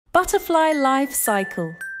Butterfly life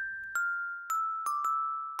cycle.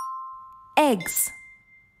 Eggs.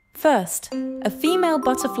 First, a female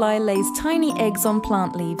butterfly lays tiny eggs on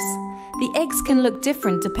plant leaves. The eggs can look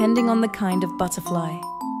different depending on the kind of butterfly.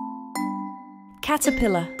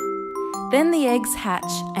 Caterpillar. Then the eggs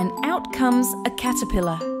hatch and out comes a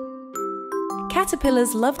caterpillar.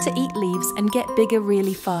 Caterpillars love to eat leaves and get bigger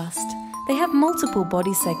really fast. They have multiple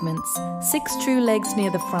body segments, 6 true legs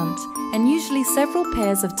near the front, and usually several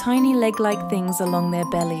pairs of tiny leg-like things along their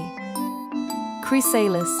belly.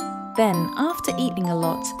 Chrysalis. Then, after eating a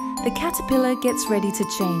lot, the caterpillar gets ready to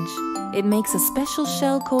change. It makes a special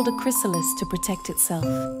shell called a chrysalis to protect itself.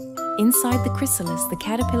 Inside the chrysalis, the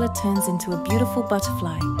caterpillar turns into a beautiful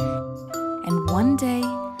butterfly. And one day,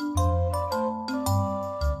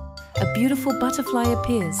 a beautiful butterfly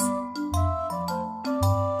appears.